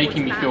actually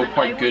making me feel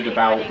quite good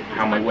about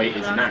how my weight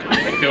is now.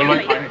 I feel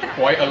like I'm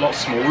quite a lot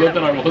smaller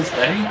than I was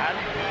then.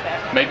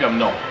 Maybe I'm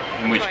not,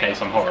 in which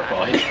case I'm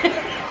horrified.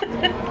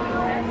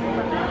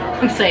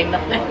 I'm saying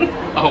nothing.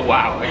 Oh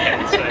wow,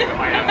 okay, so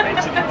I am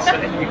basically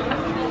saying.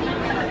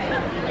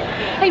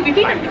 Hey, we've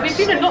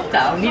been in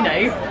lockdown, you know.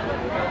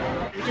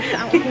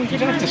 You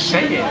don't have to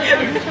say it.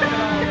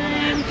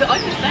 But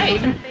I'm just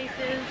saying.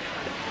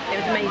 It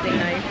was amazing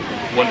though.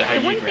 Wonder how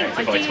you'd react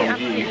if I told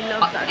you.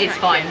 It's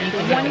fine. You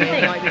can. One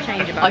thing I would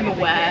change about I'm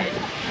aware.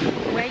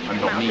 Where you come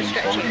out of the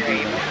stretching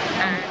room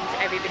and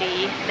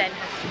everybody then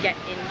has to get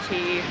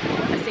into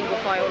a single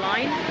file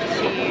line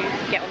to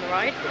get on the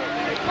ride.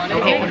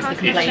 Okay,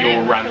 it's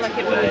your rant like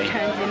it today. always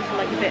turns into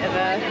like a bit of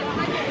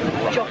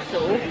a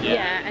jostle.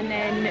 Yeah, and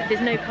then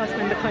there's no cast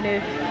member kind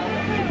of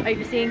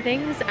overseeing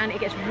things, and it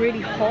gets really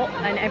hot,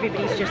 and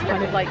everybody's just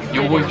kind of like.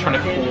 You're always trying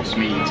to force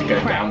me to go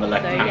down the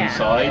left-hand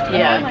side,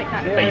 and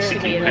I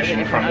basically push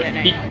in front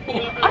of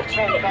people. I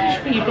don't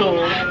push people.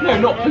 No,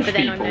 not push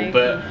people,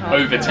 but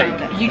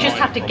overtake. You just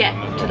have to get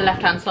to the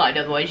left-hand side,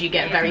 otherwise you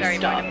get very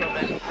stuck.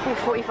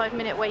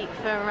 45-minute wait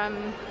for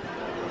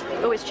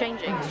oh, it's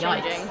changing. It's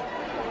changing.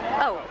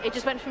 Oh, it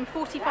just went from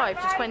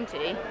 45 to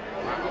 20.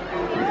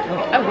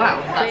 Oh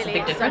wow, that's a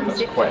big difference.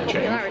 That's quite a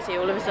change. Popularity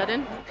all of a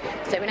sudden.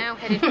 So we're now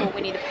headed for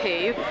Winnie the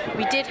Pooh.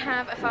 We did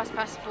have a fast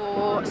pass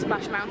for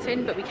Splash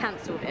Mountain, but we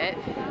cancelled it,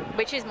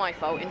 which is my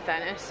fault in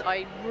fairness.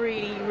 I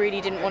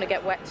really didn't want to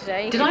get wet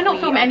today. Did I not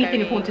film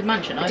anything of Haunted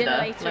Mansion either?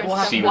 Like,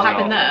 what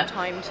happened there?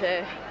 Time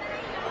to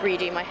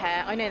redo my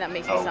hair. I know that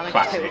makes me sound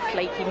like a total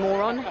flaky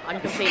moron. I'm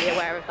completely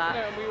aware of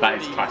that.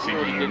 That is classic,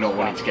 you not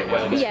wanting to get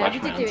wet on the Splash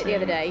Mountain. Yeah, we did do it the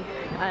other day.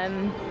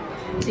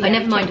 So I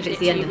never mind if it's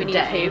the end of the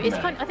day. It's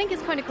I think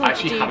it's kind of cool to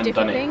do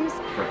different things.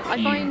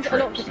 I find a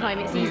lot of the time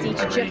it's easy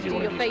to just do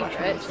your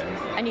favourites,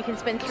 and you can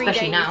spend 3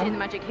 days in the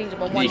Magic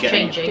Kingdom on one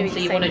changing. So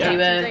you want to do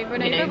a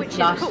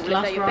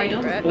last ride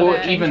on, or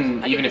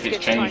even if it's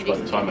changed by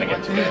the time I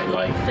get to go,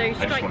 like I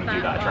just want to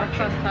do that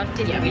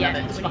attraction. Yeah, we love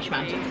it, the Splash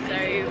Mountain.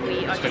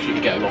 Especially if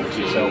you get along to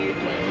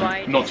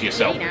yourself, not to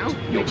yourself,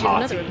 your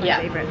party.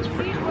 Yeah. It's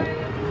pretty cool.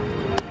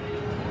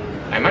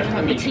 I imagine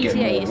that means you get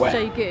more TTA is wet.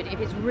 so good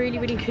if it's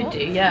really hot.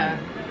 Yeah.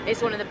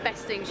 It's one of the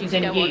best things you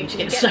Then can go you on. to You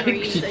get get soaked. the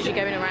breeze as you're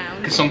going around.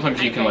 Because sometimes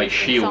you can like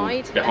shield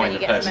behind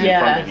the person in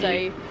front of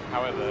you.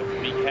 However,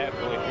 be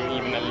careful if you're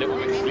even a little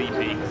bit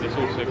sleepy, because it's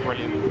also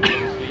brilliant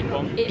to sleep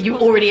on. You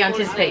already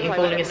anticipating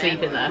falling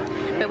asleep in there?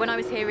 But when I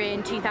was here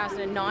in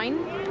 2009,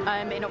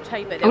 in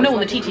October... Oh no, on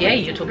the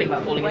TTA you're talking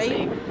about falling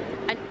asleep.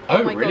 And,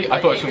 oh really?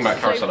 I thought I was talking about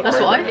Carousel of That's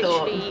what I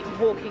thought. Literally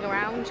walking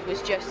around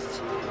was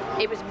just...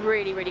 It was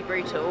really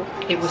brutal.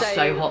 It was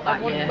so hot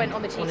that year. I went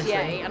on the TTA,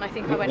 honestly. And I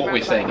think I went. What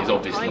we're saying is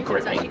obviously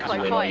gripping because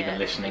we're not even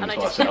listening to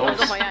ourselves. I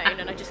was on my own,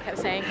 and I just kept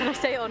saying, "Can I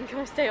stay on? Can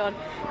I stay on?"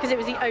 Because it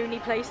was the only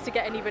place to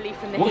get any relief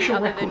from the heat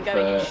other than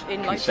going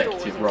in like stores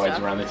consecutive and rides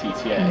stuff. around the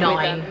TTA?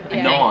 9.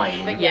 Yeah.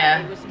 9? But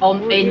Yeah, it was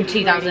in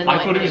 2009.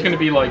 I thought it was going to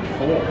be like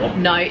 4.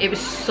 No, it was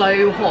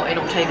so hot in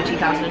October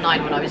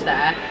 2009 when I was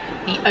there.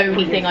 The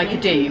only thing I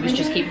could do was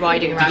just keep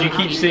riding around. Did you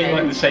keep seeing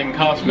like the same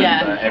cast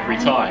member every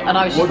time? And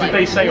I was just what did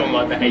they say on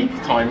like the 8th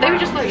time They round? were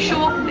just like,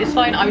 sure, it's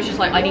fine. I was just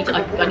like, I need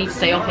to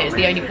stay off here. It's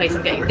the only place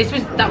I'm getting.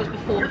 That was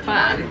before the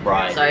fan.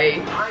 Right. So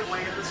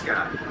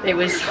it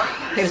was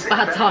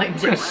bad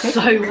times. It was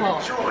so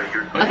hot.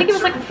 I think it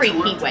was like a freak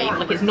heat wave.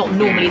 Like it's not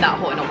normally that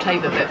hot in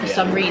October, but for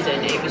some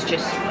reason it was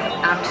just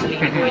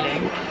absolutely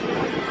boiling.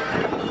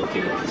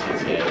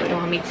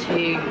 Oh, me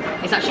too.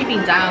 It's actually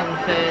been down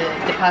for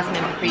the person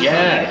in the preview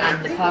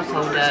and the pass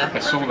holder. I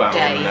saw that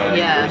day. on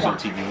Yeah.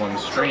 TV1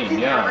 stream,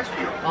 yeah.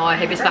 Oh, I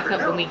hope it's back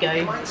up when we go.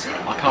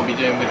 I can't be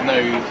doing with no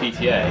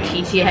TTA.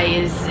 TTA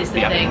is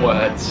the thing.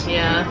 Words.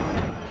 Yeah.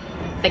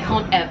 They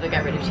can't ever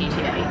get rid of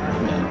TTA.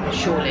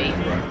 Surely.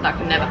 That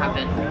can never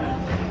happen.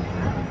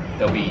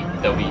 There'll be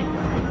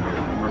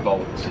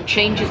revolts.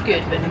 Change is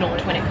good, but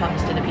not when it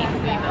comes to the people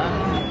mover.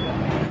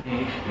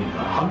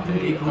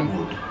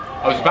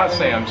 I was about to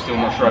say I'm still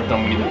not sure I've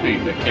done Winnie the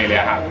Pooh, but clearly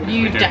I have.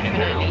 You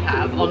definitely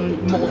have, on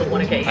more than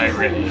one occasion. Oh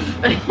really?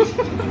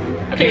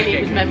 I think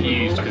it was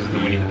confused because of the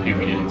Winnie the Pooh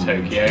we did in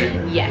Tokyo.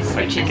 Yes,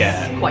 which is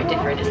forget. quite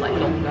different. It's like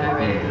longer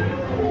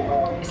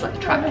and it's like the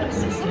trackless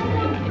system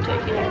in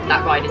Tokyo.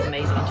 That ride is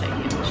amazing in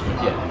Tokyo, actually.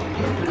 Yeah.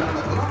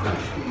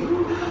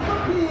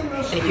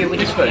 And if you're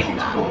Winnie This version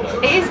is cool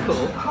though. It is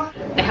cool.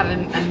 They have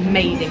an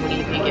amazing Winnie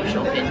the Pooh gift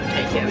shop in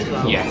Tokyo as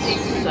well. Yes.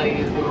 It's so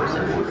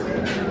awesome.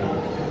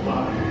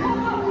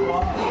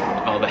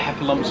 Oh, the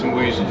Heffalumps and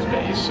Woozles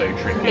bit is so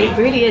tricky. It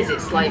really is.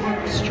 It's like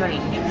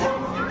strange.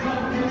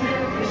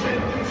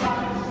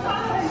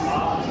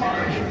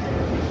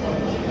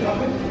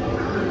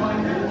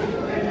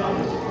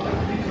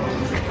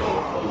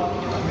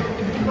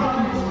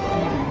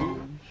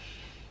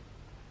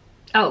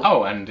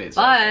 Oh, and it's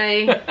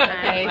bye.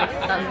 Okay,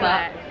 that's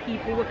that.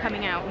 People were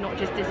coming out not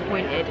just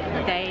disappointed,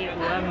 they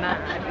were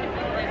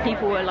mad.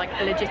 People were like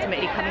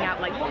legitimately coming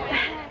out like, what the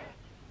heck?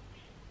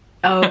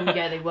 Oh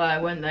yeah, they were,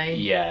 weren't they?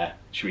 Yeah.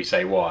 Should we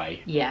say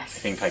why? Yes. I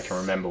think I can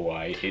remember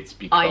why. It's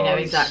because I know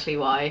exactly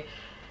why.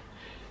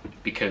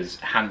 because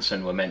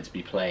Hanson were meant to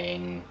be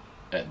playing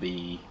at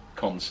the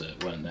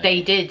concert, weren't they?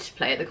 They did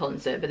play at the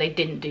concert, but they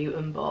didn't do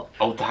Mbop.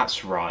 Oh,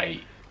 that's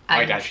right.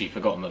 I'd actually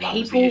forgotten that was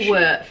the issue. People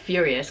were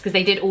furious because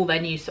they did all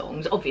their new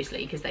songs,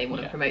 obviously, because they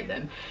want to promote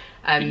them.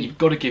 You've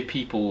got to give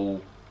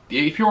people...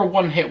 If you're a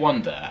one-hit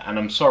wonder, and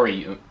I'm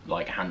sorry,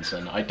 like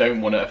Hanson, I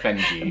don't want to offend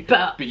you,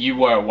 but you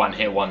were a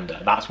one-hit wonder.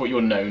 That's what you're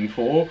known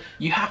for.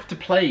 You have to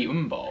play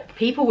Mbop.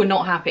 People were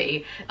not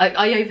happy.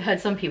 I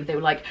overheard some people, they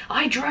were like,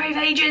 I drove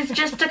ages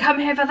just to come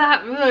here for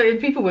that. And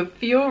people were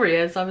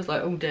furious. I was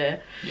like, oh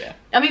dear. Yeah.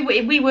 I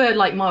mean, we were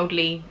like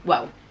mildly,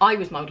 well, I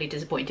was mildly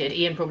disappointed.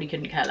 Ian probably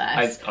couldn't care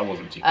less. I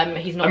wasn't too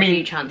He's not a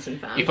huge Hanson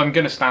fan. If I'm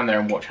going to stand there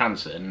and watch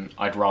Hanson,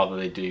 I'd rather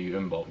they do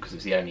Mbop because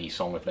it's the only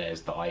song of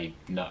theirs that I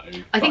know.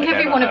 I think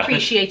everyone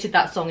appreciated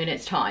that song in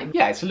its time.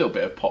 Yeah, it's a little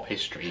bit of pop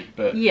history,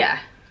 but yeah,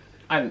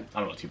 I'm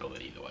not too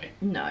bothered either way.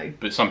 No.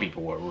 But some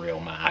people were real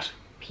mad.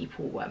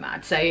 People were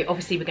mad. So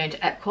obviously we're going to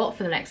Epcot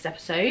for the next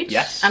episode.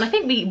 Yes. And I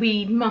think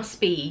we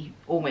must be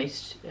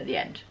almost at the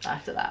end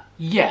after that.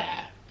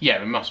 Yeah. Yeah,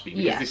 we must be,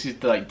 because this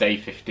is like day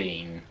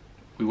 15.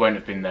 We won't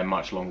have been there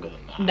much longer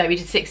than that. No, we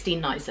did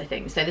 16 nights, I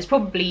think. So there's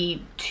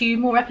probably 2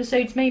 more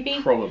episodes, maybe.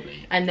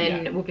 Probably. And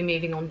then we'll be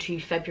moving on to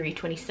February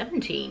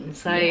 2017.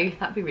 So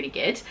that'd be really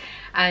good.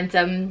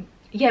 And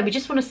yeah, we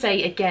just want to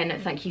say again,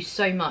 thank you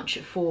so much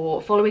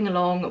for following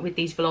along with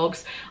these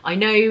vlogs. I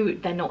know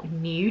they're not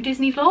new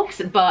Disney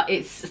vlogs, but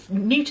it's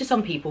new to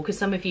some people because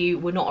some of you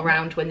were not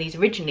around when these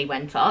originally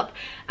went up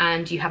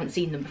and you haven't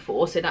seen them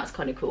before, so that's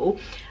kind of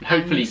cool.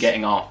 Hopefully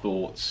getting our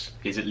thoughts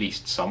is at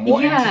least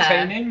somewhat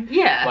entertaining.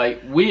 Yeah.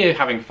 Like, we're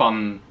having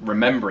fun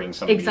remembering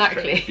some of these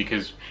trips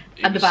because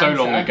it was so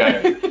long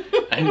ago.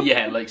 And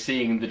yeah, like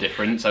seeing the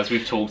difference, as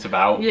we've talked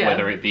about,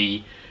 whether it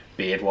be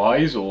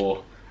beard-wise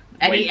or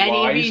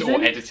weight-wise or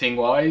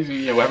editing-wise,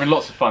 you know, we're having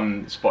lots of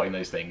fun spotting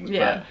those things.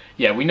 But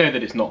yeah, we know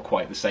that it's not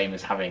quite the same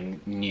as having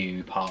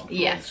new park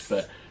vlogs,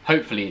 but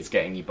hopefully it's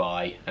getting you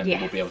by and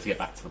we'll be able to get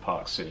back to the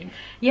park soon.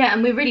 Yeah,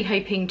 and we're really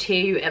hoping to,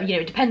 you know,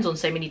 it depends on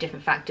so many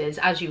different factors.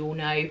 As you all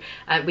know,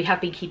 we have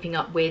been keeping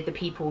up with the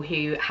people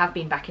who have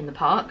been back in the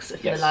parks for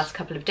the last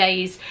couple of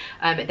days.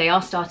 They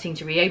are starting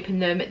to reopen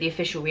them. The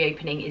official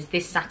reopening is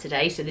this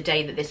Saturday, so the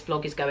day that this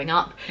vlog is going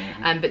up.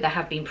 But there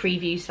have been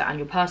previews for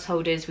annual pass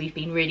holders. We've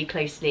been really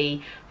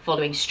closely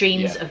following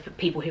streams of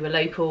people who are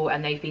local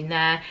and they've been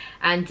there,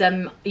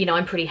 and you know,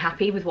 I'm pretty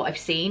happy with what I've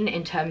seen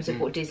in terms of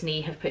what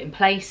Disney have put in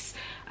place,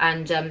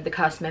 and the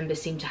cast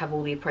members seem to have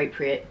all the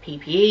appropriate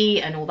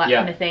PPE and all that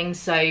kind of thing.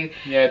 So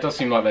yeah, it does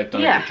seem like they've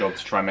done a good job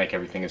to try and make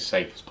everything as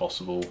safe as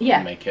possible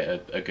and make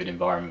it a good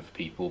environment for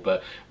people,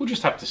 but we'll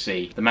just have to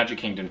see. The Magic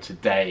Kingdom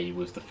today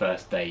was the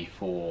first day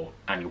for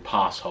annual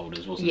pass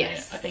holders, wasn't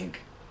it? I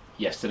think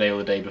yesterday or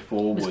the day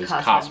before was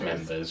cast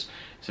members.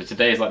 So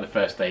today is like the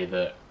first day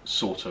that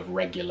sort of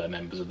regular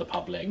members of the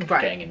public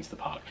getting into the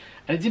park,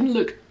 and it didn't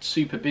look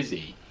super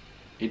busy.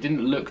 It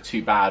didn't look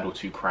too bad or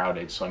too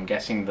crowded, so I'm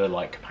guessing the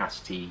like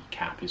capacity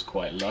cap is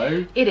quite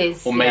low. It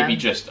is, or maybe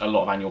just a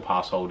lot of annual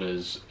pass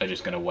holders are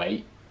just going to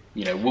wait.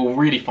 You know, we'll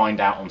really find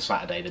out on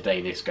Saturday, the day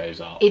this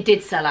goes up. It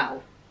did sell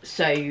out,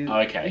 so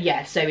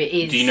yeah, so it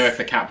is. Do you know if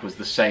the cap was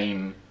the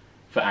same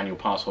for annual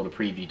pass holder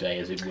preview day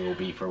as it will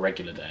be for a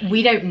regular day?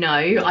 We don't know.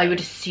 I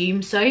would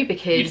assume so,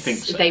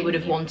 because they would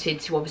have wanted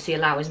to obviously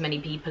allow as many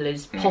people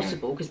as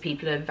possible, because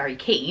people are very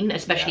keen,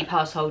 especially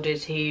pass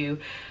holders who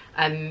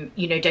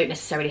you know, don't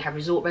necessarily have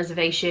resort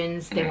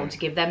reservations. They want to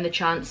give them the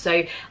chance.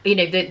 So, you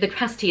know, the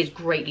capacity is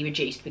greatly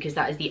reduced because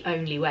that is the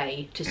only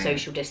way to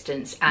social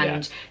distance,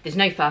 and there's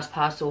no fast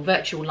pass or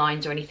virtual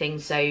lines or anything,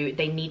 so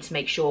they need to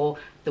make sure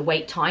the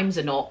wait times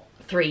are not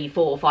 3,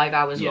 4, 5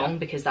 hours long,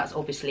 because that's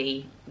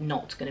obviously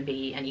not going to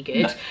be any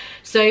good.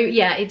 So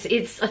yeah,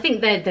 it's I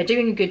think they're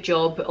doing a good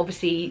job.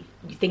 Obviously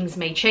things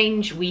may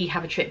change. We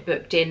have a trip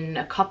booked in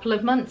a couple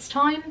of months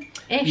time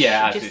ish,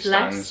 just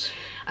less.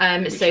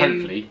 So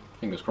hopefully,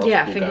 fingers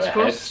crossed, fingers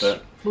crossed,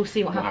 but we'll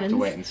see what happens. Have to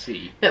wait and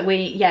see. But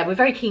we're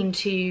very keen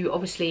to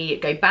obviously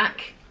go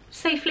back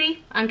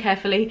safely and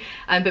carefully,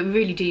 but we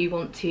really do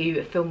want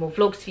to film more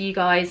vlogs for you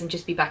guys and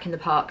just be back in the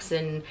parks,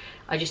 and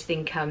I just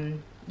think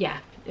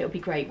it'll be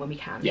great when we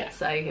can.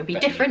 So it'll be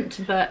different,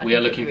 but we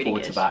are looking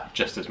forward to that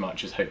just as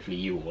much as hopefully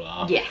you all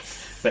are.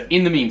 Yes. But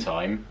in the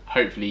meantime,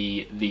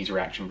 hopefully these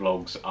reaction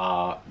vlogs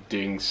are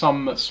doing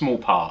some small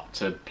part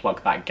to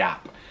plug that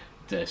gap,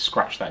 to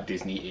scratch that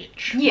Disney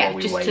itch while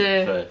we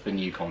wait for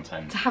new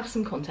content. To have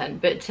some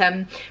content, but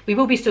we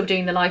will be still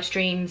doing the live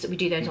streams. We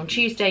do those on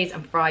Tuesdays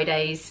and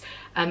Fridays.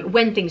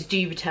 When things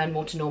do return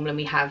more to normal and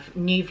we have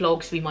new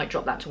vlogs, we might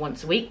drop that to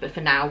once a week, but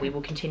for now we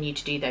will continue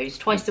to do those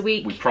twice a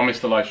week. We promise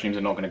the live streams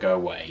are not going to go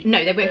away.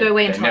 No, they won't go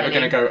away entirely.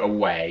 They're never going to go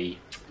away.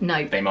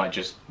 No. They might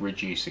just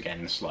reduce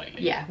again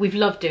slightly. Yeah, we've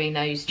loved doing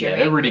those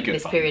during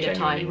this period of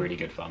time. Really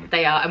good fun.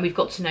 They are, and we've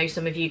got to know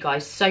some of you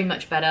guys so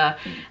much better,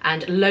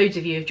 and loads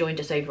of you have joined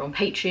us over on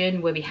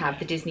Patreon, where we have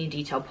the Disney in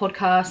Detail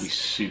podcast. We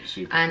super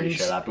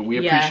appreciate that, but we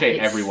appreciate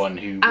everyone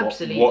who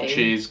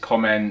watches,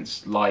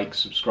 comments, likes,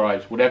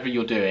 subscribes, whatever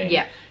you're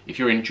doing. if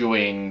you're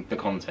enjoying the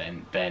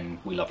content, then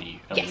we love you,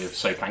 and we're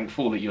so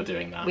thankful that you're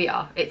doing that. We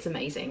are. It's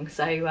amazing.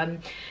 So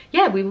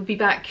yeah, we will be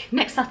back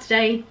next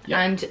Saturday,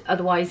 and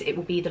otherwise it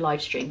will be the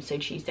live stream, so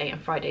Tuesday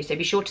and Friday. So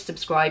be sure to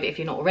subscribe if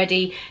you're not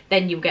already,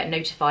 then you'll get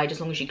notified as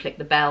long as you click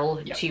the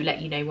bell to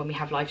let you know when we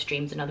have live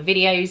streams and other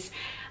videos.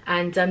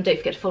 And don't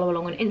forget to follow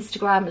along on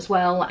Instagram as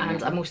well,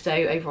 and I'm also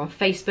over on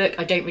Facebook.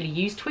 I don't really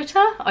use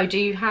Twitter. I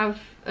do have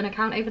an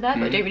account over there,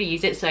 but I don't really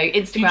use it, so Instagram.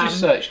 If you just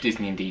search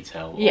Disney in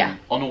Detail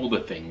on all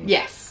the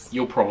things,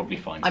 you'll probably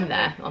find something.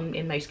 I'm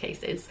there in most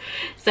cases.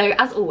 So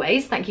as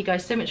always, thank you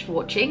guys so much for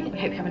watching. I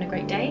hope you're having a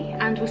great day,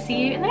 and we'll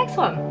see you in the next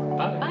one.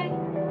 Bye. Bye.